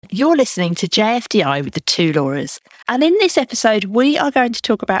You're listening to JFDI with the two Lauras. And in this episode, we are going to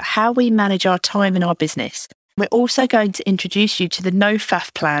talk about how we manage our time in our business. We're also going to introduce you to the No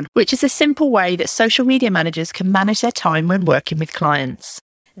Faff plan, which is a simple way that social media managers can manage their time when working with clients.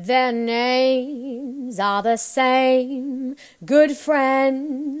 Their names are the same, good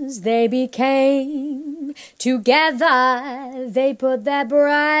friends they became. Together they put their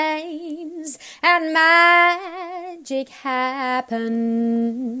brains and magic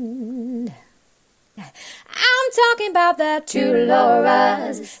happened. I'm talking about the two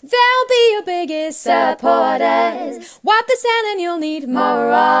Lauras. They'll be your biggest supporters. What they're selling you'll need more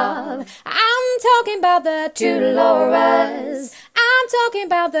of. I'm talking about the two Lauras. I'm talking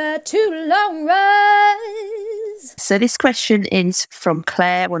about the two Lauras. So this question is from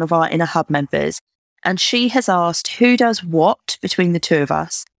Claire, one of our Inner Hub members, and she has asked who does what between the two of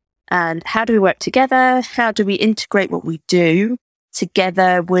us, and how do we work together? How do we integrate what we do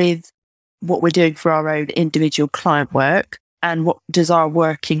together with what we're doing for our own individual client work, and what does our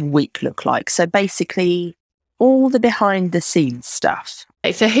working week look like? So basically all the behind the scenes stuff.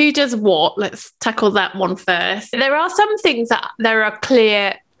 Okay, so who does what? Let's tackle that one first. There are some things that there are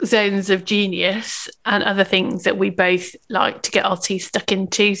clear zones of genius and other things that we both like to get our teeth stuck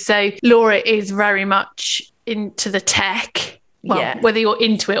into. So Laura is very much into the tech. Well, yeah. Whether you're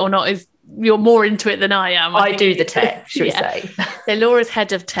into it or not is you're more into it than I am. I do the tech, should we say. So Laura's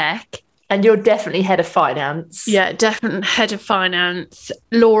head of tech. And you're definitely head of finance. Yeah, definitely head of finance.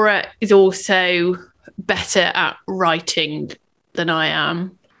 Laura is also better at writing than I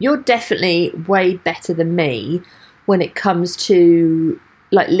am. You're definitely way better than me when it comes to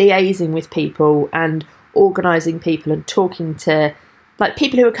like liaising with people and organising people and talking to like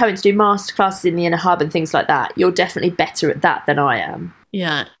people who are coming to do masterclasses in the Inner Hub and things like that. You're definitely better at that than I am.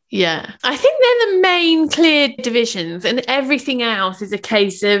 Yeah. I think they're the main clear divisions, and everything else is a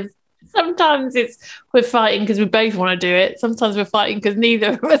case of sometimes we're fighting because we both want to do it. Sometimes we're fighting because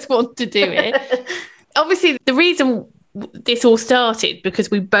neither of us want to do it. Obviously, the reason this all started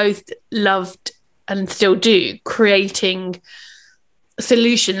because we both loved and still do creating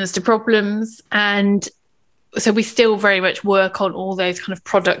solutions to problems. And so we still very much work on all those kind of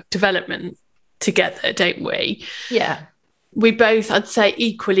product development together, don't we? Yeah. We both, I'd say,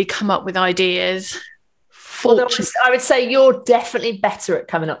 equally come up with ideas. Although I would say you're definitely better at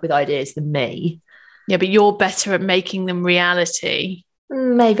coming up with ideas than me. Yeah, but you're better at making them reality.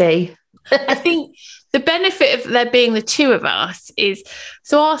 Maybe. I think the benefit of there being the two of us is,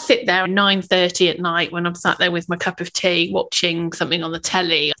 so I'll sit there at 9:30 at night when I'm sat there with my cup of tea watching something on the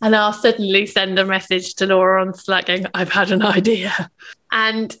telly, and I'll suddenly send a message to Laura on Slack going, I've had an idea.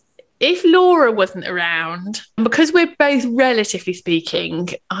 And if Laura wasn't around, because we're both relatively speaking,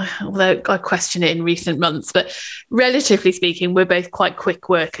 although I question it in recent months, but relatively speaking, we're both quite quick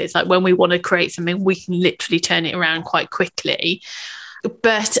workers. Like when we want to create something, we can literally turn it around quite quickly.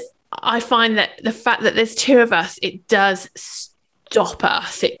 But I find that the fact that there's two of us, it does stop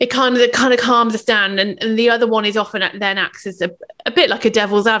us. It kind of calms us down. And the other one is often then acts as a bit like a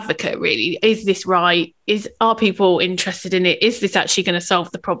devil's advocate, really. Is this right? Are people interested in it? Is this actually going to solve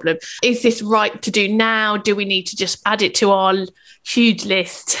the problem? Is this right to do now? Do we need to just add it to our huge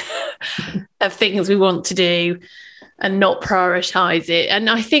list of things we want to do and not prioritise it? And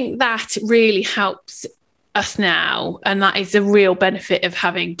I think that really helps us now, and that is a real benefit of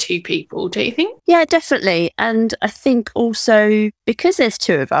having two people, don't you think? Yeah, definitely. And I think also because there's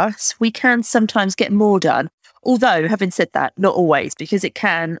two of us, we can sometimes get more done. Although, having said that, not always, because it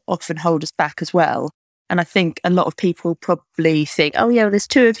can often hold us back as well. And I think a lot of people probably think, oh yeah, well, there's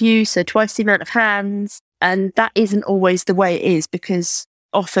two of you, so twice the amount of hands. And that isn't always the way it is, because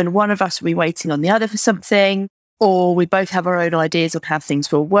often one of us will be waiting on the other for something, or we both have our own ideas on how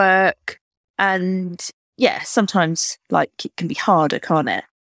things will work. And yeah, sometimes like it can be harder, can't it?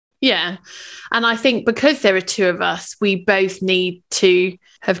 Yeah. And I think because there are two of us, we both need to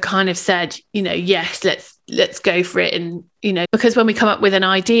have kind of said, yes, let's go for it. And, because when we come up with an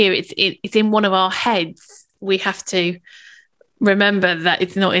idea, it's in one of our heads. We have to remember that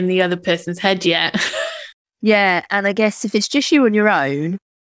it's not in the other person's head yet. Yeah. And I guess if it's just you on your own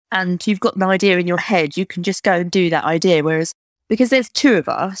and you've got an idea in your head, you can just go and do that idea. Whereas because there's two of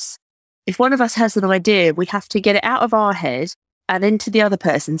us, if one of us has an idea, we have to get it out of our head and into the other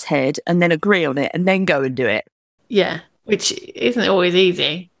person's head and then agree on it and then go and do it. Yeah, which isn't always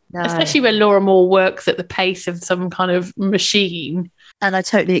easy. No. Especially when Laura Moore works at the pace of some kind of machine. And I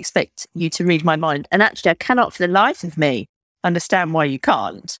totally expect you to read my mind. And actually, I cannot for the life of me understand why you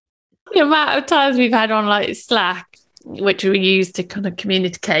can't. The amount of times we've had on like Slack, which we use to kind of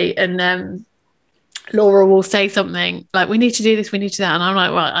communicate, and Laura will say something like, we need to do this, we need to do that. And I'm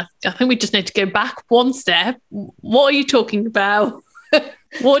like, right, I think we just need to go back one step. What are you talking about?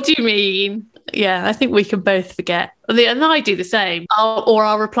 What do you mean? Yeah, I think we can both forget. And I do the same.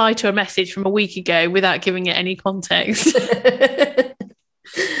 I'll reply to a message from a week ago without giving it any context.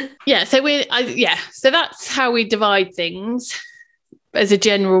 Yeah, so that's how we divide things as a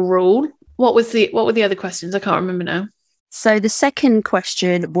general rule. What were the other questions? I can't remember now. So the second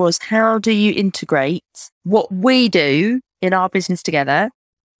question was, how do you integrate what we do in our business together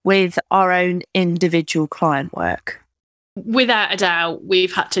with our own individual client work? Without a doubt,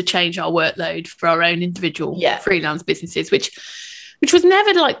 we've had to change our workload for our own individual freelance businesses, which was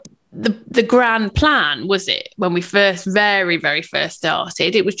never like the grand plan, was it? When we very, very first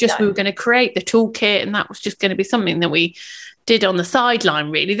started, it was just we were going to create the toolkit, and that was just going to be something that we did on the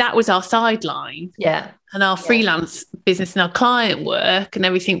sideline, really. That was our sideline. Yeah. And our freelance business and our client work and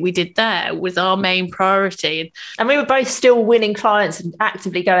everything we did there was our main priority. And we were both still winning clients and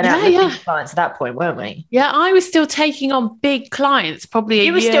actively going out and looking for clients at that point, weren't we? Yeah, I was still taking on big clients, probably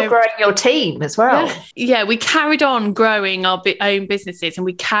You were still growing your team as well. Yeah, we carried on growing our own businesses, and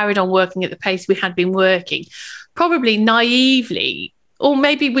we carried on working at the pace we had been working, probably naively, or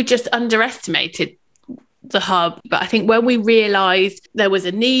maybe we just underestimated the hub. But I think when we realised there was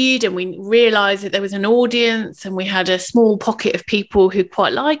a need, and we realised that there was an audience, and we had a small pocket of people who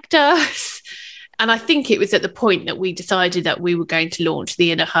quite liked us, and I think it was at the point that we decided that we were going to launch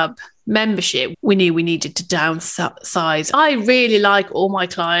the Inner Hub membership, we knew we needed to downsize. I really like all my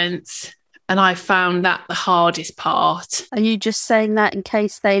clients, and I found that the hardest part. Are you just saying that in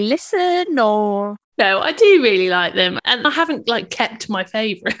case they listen, or? No, I do really like them, and I haven't kept my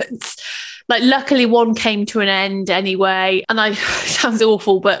favourites. Luckily, one came to an end anyway. And sounds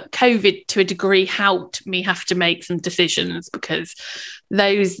awful, but COVID to a degree helped me have to make some decisions, because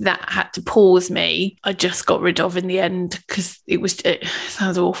those that had to pause me, I just got rid of in the end, because it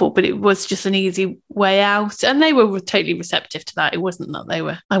sounds awful, but it was just an easy way out. And they were totally receptive to that. It wasn't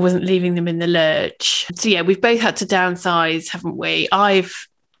that I wasn't leaving them in the lurch. So yeah, we've both had to downsize, haven't we? I've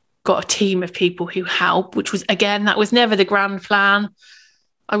got a team of people who help, which was, again, that was never the grand plan.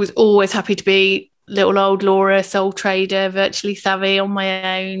 I was always happy to be little old Laura, sole trader, virtually savvy on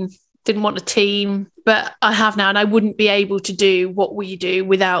my own. Didn't want a team, but I have now, and I wouldn't be able to do what we do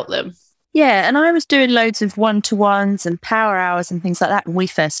without them. Yeah, and I was doing loads of one-to-ones and power hours and things like that when we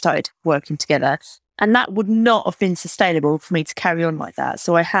first started working together. And that would not have been sustainable for me to carry on like that.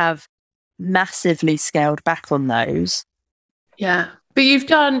 So I have massively scaled back on those. Yeah. But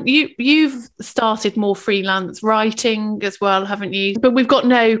you've started more freelance writing as well, haven't you? But we've got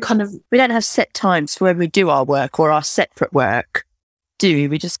no we don't have set times for when we do our work or our separate work, do we?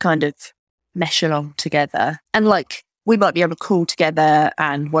 We just kind of mesh along together. And we might be able to call together,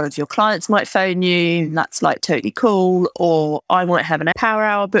 and one of your clients might phone you, and that's totally cool. Or I might have an power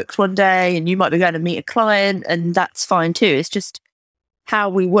hour booked one day, and you might be going to meet a client, and that's fine too. It's just how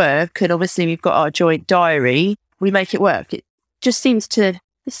we work. And obviously we've got our joint diary. We make it work. It seems to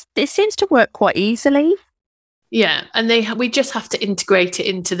work quite easily. Yeah, and we just have to integrate it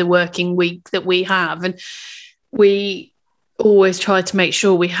into the working week that we have, and we always try to make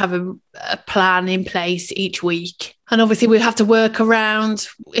sure we have a plan in place each week. And obviously we have to work around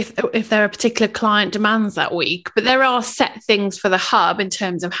if there are particular client demands that week. But there are set things for the hub in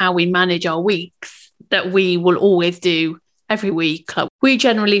terms of how we manage our weeks that we will always do every week. We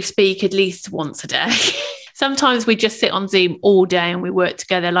generally speak at least once a day. Sometimes we just sit on Zoom all day and we work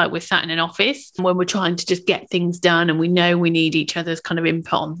together like we're sat in an office when we're trying to just get things done, and we know we need each other's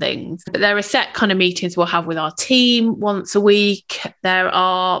input on things. But there are set meetings we'll have with our team once a week. There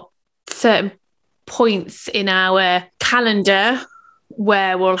are certain points in our calendar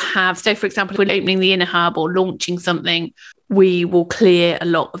where we'll have, so for example, if we're opening the Inner Hub or launching something, we will clear a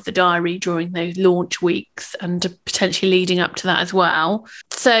lot of the diary during those launch weeks and potentially leading up to that as well.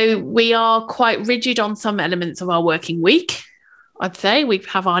 So we are quite rigid on some elements of our working week. I'd say we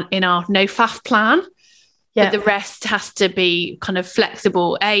have our no faff plan, but the rest has to be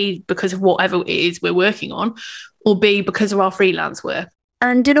flexible, A, because of whatever it is we're working on, or B, because of our freelance work.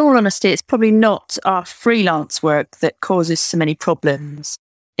 And in all honesty, it's probably not our freelance work that causes so many problems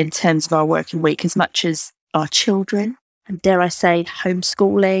in terms of our working week as much as our children. And dare I say,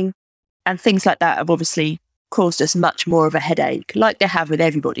 homeschooling and things like that have obviously caused us much more of a headache, like they have with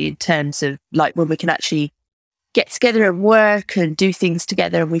everybody, in terms of when we can actually get together and work and do things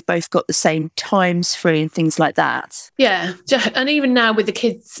together, and we've both got the same times free and things like that. Yeah. And even now with the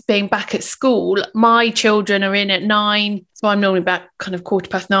kids being back at school, my children are in at 9. So I'm normally back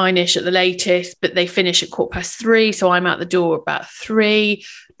 9:15-ish at the latest, but they finish at 3:15. So I'm out the door about 3.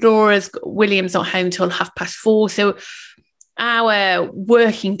 William's not home till 4:30. So our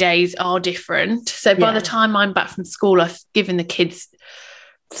working days are different. So by the time I'm back from school, I've given the kids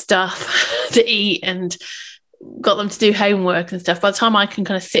stuff to eat and got them to do homework and stuff. By the time I can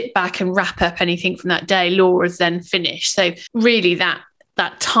kind of sit back and wrap up anything from that day, Laura's then finished. So really that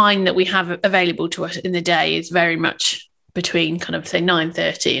time that we have available to us in the day is very much between kind of say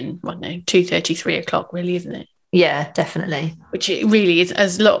 9:30 and 2:30, 3 o'clock really, isn't it? Yeah, definitely. Which it really is,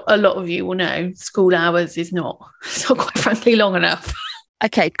 as a lot of you will know, school hours is not quite frankly long enough.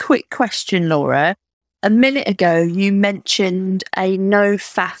 Okay, quick question, Laura. A minute ago, you mentioned a no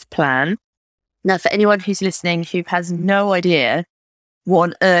faff plan. Now, for anyone who's listening who has no idea what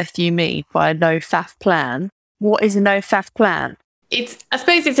on earth you mean by a no faff plan, what is a no faff plan? I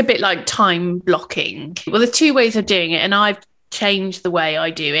suppose it's a bit like time blocking. Well, there's two ways of doing it, and I've changed the way I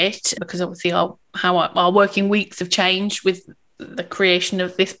do it because obviously our working weeks have changed with the creation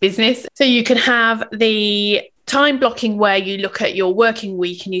of this business. So you can have the time blocking where you look at your working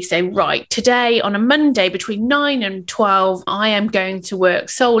week and you say, right, today on a Monday between 9 and 12, I am going to work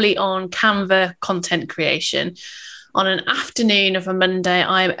solely on Canva content creation. On an afternoon of a Monday,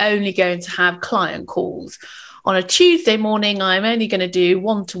 I am only going to have client calls. On a Tuesday morning, I'm only going to do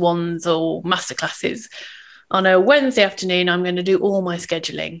one-to-ones or masterclasses. On a Wednesday afternoon, I'm going to do all my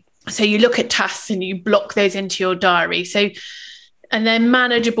scheduling. So you look at tasks and you block those into your diary. So, and they're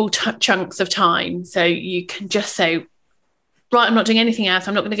manageable chunks of time. So you can just say, right, I'm not doing anything else.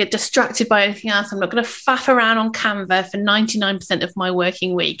 I'm not going to get distracted by anything else. I'm not going to faff around on Canva for 99% of my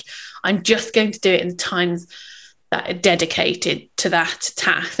working week. I'm just going to do it in the times that are dedicated to that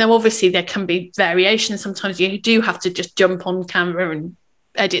task. Now, obviously, there can be variations. Sometimes you do have to just jump on Canva and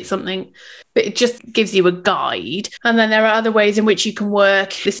edit something, but it just gives you a guide. And then there are other ways in which you can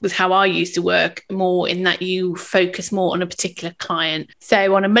work. This was how I used to work, more in that you focus more on a particular client.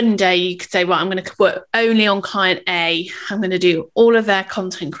 So on a Monday, you could say, right, I'm going to work only on client A. I'm going to do all of their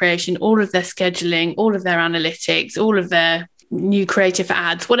content creation, all of their scheduling, all of their analytics, all of their new creative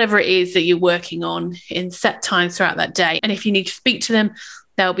ads, whatever it is that you're working on in set times throughout that day. And if you need to speak to them,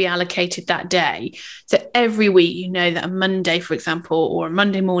 they'll be allocated that day. So every week, you know that a Monday, for example, or a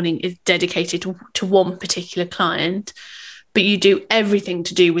Monday morning is dedicated to one particular client, but you do everything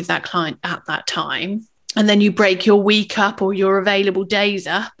to do with that client at that time. And then you break your week up or your available days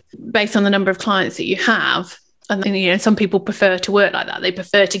up based on the number of clients that you have. And then, some people prefer to work like that. They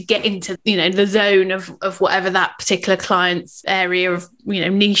prefer to get into, the zone of whatever that particular client's area of,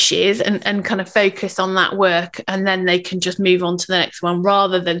 niche is and kind of focus on that work. And then they can just move on to the next one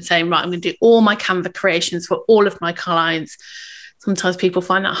rather than saying, right, I'm going to do all my Canva creations for all of my clients. Sometimes people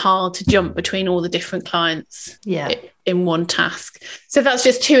find that hard to jump between all the different clients in one task. So that's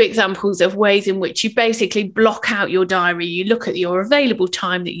just two examples of ways in which you basically block out your diary. You look at your available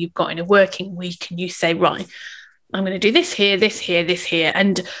time that you've got in a working week and you say, right, I'm going to do this here, this here, this here.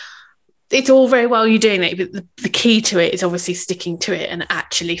 And it's all very well you doing that, but the key to it is obviously sticking to it and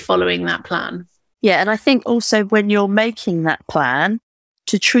actually following that plan. Yeah, and I think also when you're making that plan,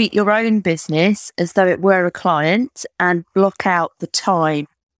 to treat your own business as though it were a client and block out the time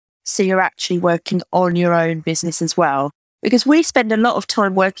so you're actually working on your own business as well. Because we spend a lot of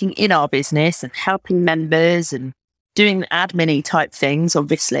time working in our business and helping members and doing admin-y type things,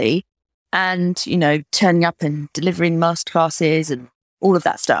 obviously, and, turning up and delivering masterclasses and all of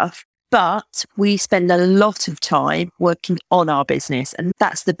that stuff. But we spend a lot of time working on our business. And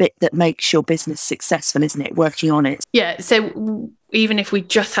that's the bit that makes your business successful, isn't it? Working on it. Yeah. So even if we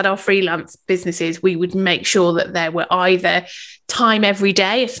just had our freelance businesses, we would make sure that there were either time every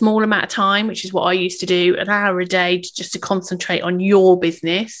day, a small amount of time, which is what I used to do, an hour a day just to concentrate on your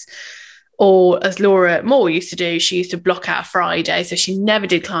business. Or as Laura Moore used to do, she used to block out a Friday. So she never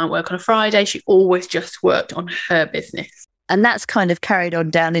did client work on a Friday. She always just worked on her business. And that's kind of carried on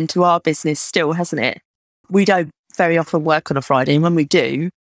down into our business still, hasn't it? We don't very often work on a Friday. And when we do,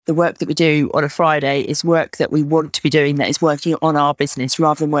 the work that we do on a Friday is work that we want to be doing that is working on our business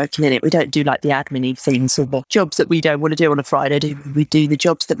rather than working in it. We don't do like the admin-y things or the jobs that we don't want to do on a Friday. We do the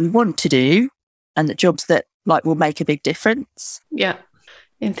jobs that we want to do and the jobs that will make a big difference. Yeah.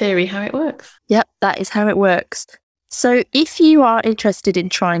 In theory, how it works. Yep, that is how it works. So if you are interested in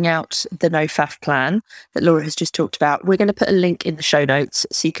trying out the No Faff plan that Laura has just talked about, we're going to put a link in the show notes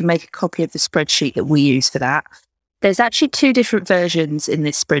so you can make a copy of the spreadsheet that we use for that. There's actually two different versions in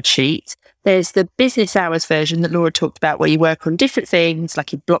this spreadsheet. There's the business hours version that Laura talked about where you work on different things,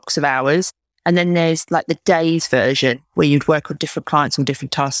 like in blocks of hours. And then there's like the days version where you'd work on different clients on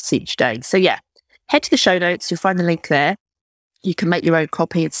different tasks each day. So yeah, head to the show notes. You'll find the link there. You can make your own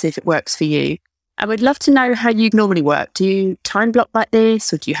copy and see if it works for you. And we'd love to know how you normally work. Do you time block like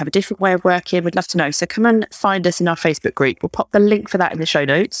this, or do you have a different way of working? We'd love to know. So come and find us in our Facebook group. We'll pop the link for that in the show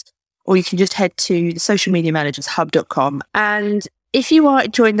notes, or you can just head to the socialmediamanagershub.com. And if you are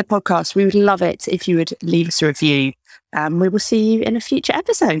enjoying the podcast, we would love it if you would leave us a review. We will see you in a future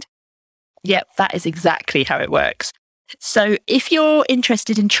episode. Yep, that is exactly how it works. So if you're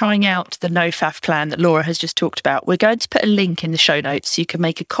interested in trying out the NoFAF plan that Laura has just talked about, we're going to put a link in the show notes so you can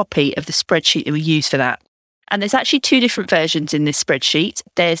make a copy of the spreadsheet that we use for that. And there's actually 2 different versions in this spreadsheet.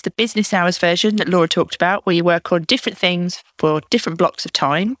 There's the business hours version that Laura talked about, where you work on different things for different blocks of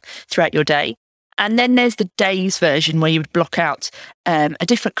time throughout your day. And then there's the days version where you would block out a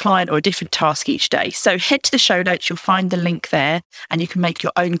different client or a different task each day. So head to the show notes, you'll find the link there, and you can make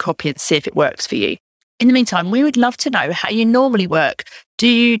your own copy and see if it works for you. In the meantime, we would love to know how you normally work. Do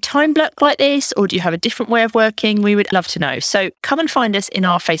you time block like this, or do you have a different way of working? We would love to know. So come and find us in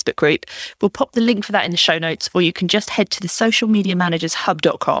our Facebook group. We'll pop the link for that in the show notes, or you can just head to the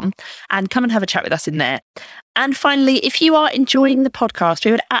socialmediamanagershub.com and come and have a chat with us in there. And finally, if you are enjoying the podcast,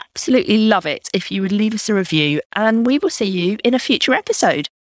 we would absolutely love it if you would leave us a review, and we will see you in a future episode.